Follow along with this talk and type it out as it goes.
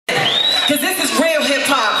Cause this is real hip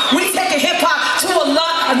hop. We taking hip hop to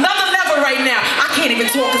another level right now. I can't even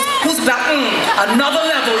talk cause who's about another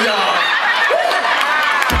level, y'all.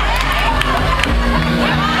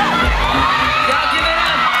 Y'all give it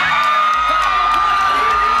up.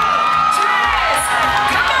 Dres,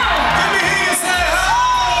 come on. Let me hear you say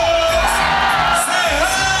hoes. Say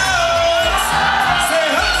hoes. Say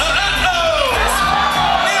hoes.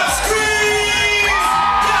 Now scream.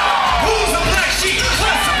 Yo, who's a black sheep?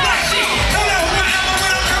 What's a black sheep? Don't know who I am, but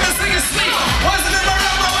when I'm coming, sing and sleep. Wasn't in my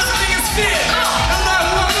room, I wasn't thinking fear. Don't know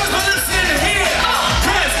who I was, but listen here.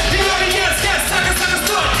 Dres, you know the yes, sucker,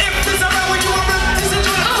 thought. If this around when you were running, this is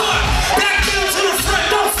your thought. Back middle to the front,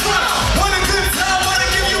 don't front. Want a good time, wanna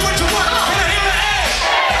give you what you want. Can I hear an A?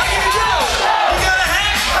 I give it yo. You got a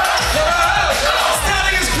hat?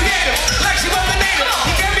 Styling is creative, like she was the native.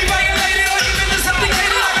 You can't be violated or even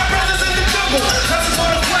disapplicated like our brothers in the jungle. Cousins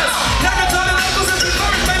on the quest, never told the locals if we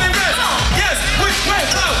first made it rest. Yes, which way,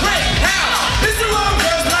 how? This the long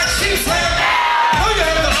girls, black sheep's hair. Oh, you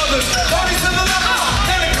have the others, parties to the levels.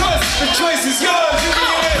 And of course, the choice is yours. You can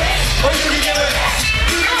give it, or you can give it.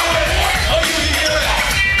 You can give it, or you can give it.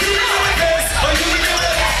 You can give it this, or you can give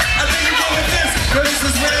it. I think you give it this, cause this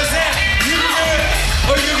is where it's at. You can give it,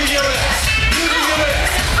 or you can give it. You can give it,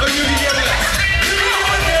 or you can give it. You can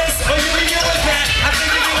give it this, or you can give it that. I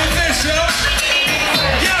think you give it this, yo.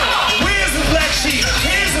 Yo, where's the black sheep?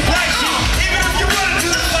 Here's the black sheep. Even if you run into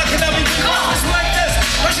the fucking I mean, you want this like this.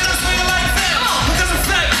 Why should I say it like that? Because of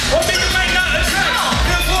fact, or me it might not attract.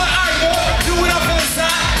 Therefore, I won't do what I feel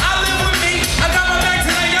inside. I live with me. I got my back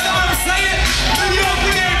tonight. Y'all know what I'm saying? New York,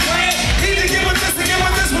 we ain't playing. Need to get with this and get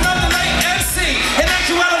with this without the late MC. In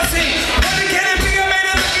actuality, when they get it big, I made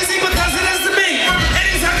it look easy because it is to me.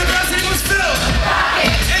 Anytime the varsity was filled,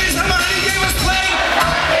 anytime my honey game was played,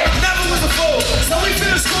 never was a fool. So we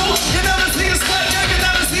finished school. You never see us sweat, you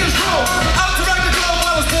never see us drool. Out to rock the club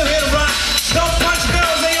while we're still here to rock. Don't punch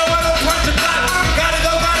girls, they don't want to punch a clock. Gotta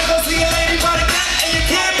go see a lady body cat, and you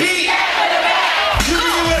can't beat. You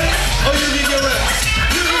can give it, or you can give it.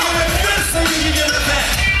 You can give it this, or you can give it that.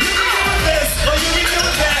 You can give it this, or you can give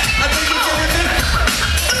it that. I think you give it this,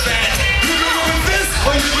 that. You can give it this,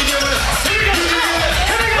 or you can give it. You can give it,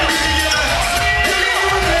 or you can give it. You can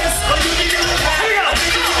give it this, or you can give it that. I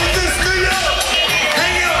think you give it this, New York.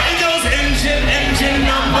 Hang out in those engine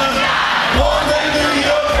number. More than New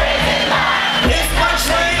York. It's my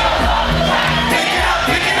train. Pick it up,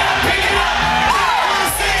 pick it up, pick it up.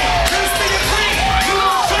 Just think it clean. You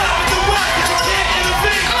won't try with the rock, but you can't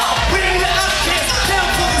intervene. We ain't the outcasts, down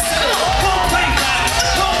for the city. Don't play back,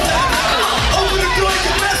 don't play back. Open the door,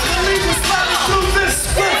 you best believe we're sliding through this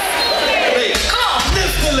swiftly,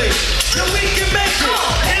 liftily. So we can make it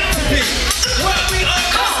into be what we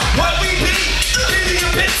are, what we be. Give you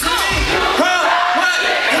a bit to me, huh? What?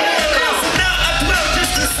 So now I dwell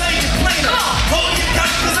just to say it plainer. Hold your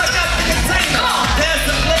gun, cause I got the container. There's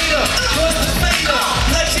the later, cause the fader.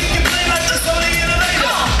 Like she can play like the Sony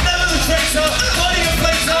innovator. Never the tracer, body and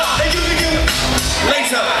blazer. And you can give it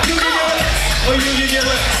later. You can give it, or you can give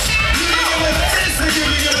it. You can give it this, or you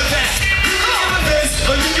can give it that. You can give it this,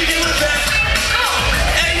 or you can give it that.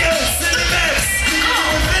 Hey yo, Cinemax. You can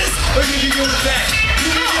give it this, or you can give it that.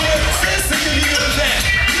 You can give it this, or you can give it that.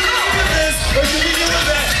 You can give it this, or you can give it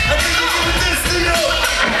that. I think you give it this, New York.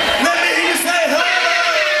 Let me hear you say ho.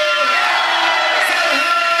 Say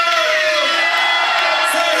ho.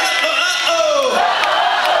 Say ho. Uh-oh.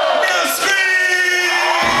 Now scream.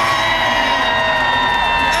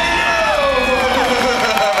 Hey yo.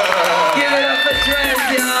 Give it up for Dres,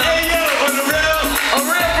 y'all. Hey yo, on the real. A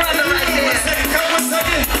real brother right there. Come one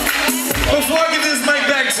second. Before I give this mic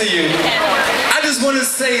back to you, I just want to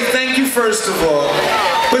say thank you first of all.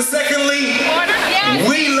 But secondly,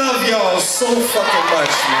 we love y'all so fucking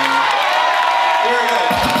much, man. Word up.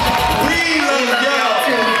 We love y'all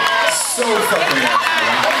so fucking much,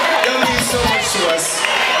 man. Y'all mean so much to us.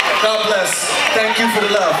 God bless. Thank you for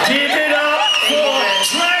the love. Give it up for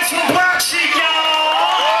Dres from Black Sheep, y'all!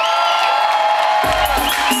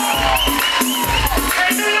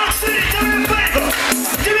 Hey, New York City, do me a favor!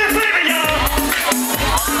 Do me a favor, y'all!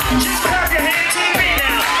 Just clap your hand to the beat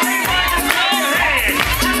now! Everybody just clap your hand!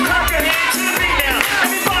 Just clap your hand to the beat now!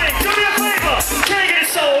 Everybody, do me a favor! Can I get a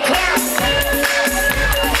soul clap?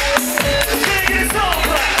 Can I get a soul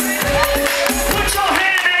clap? Put your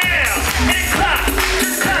hand in the air and clap!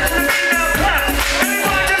 Just clap to the beat now, clap!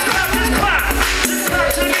 Everybody just clap, just clap! Just clap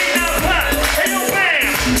to the beat!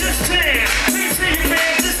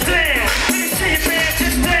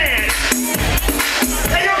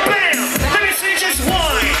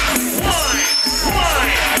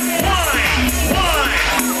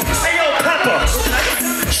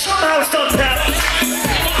 Don't stop, pal.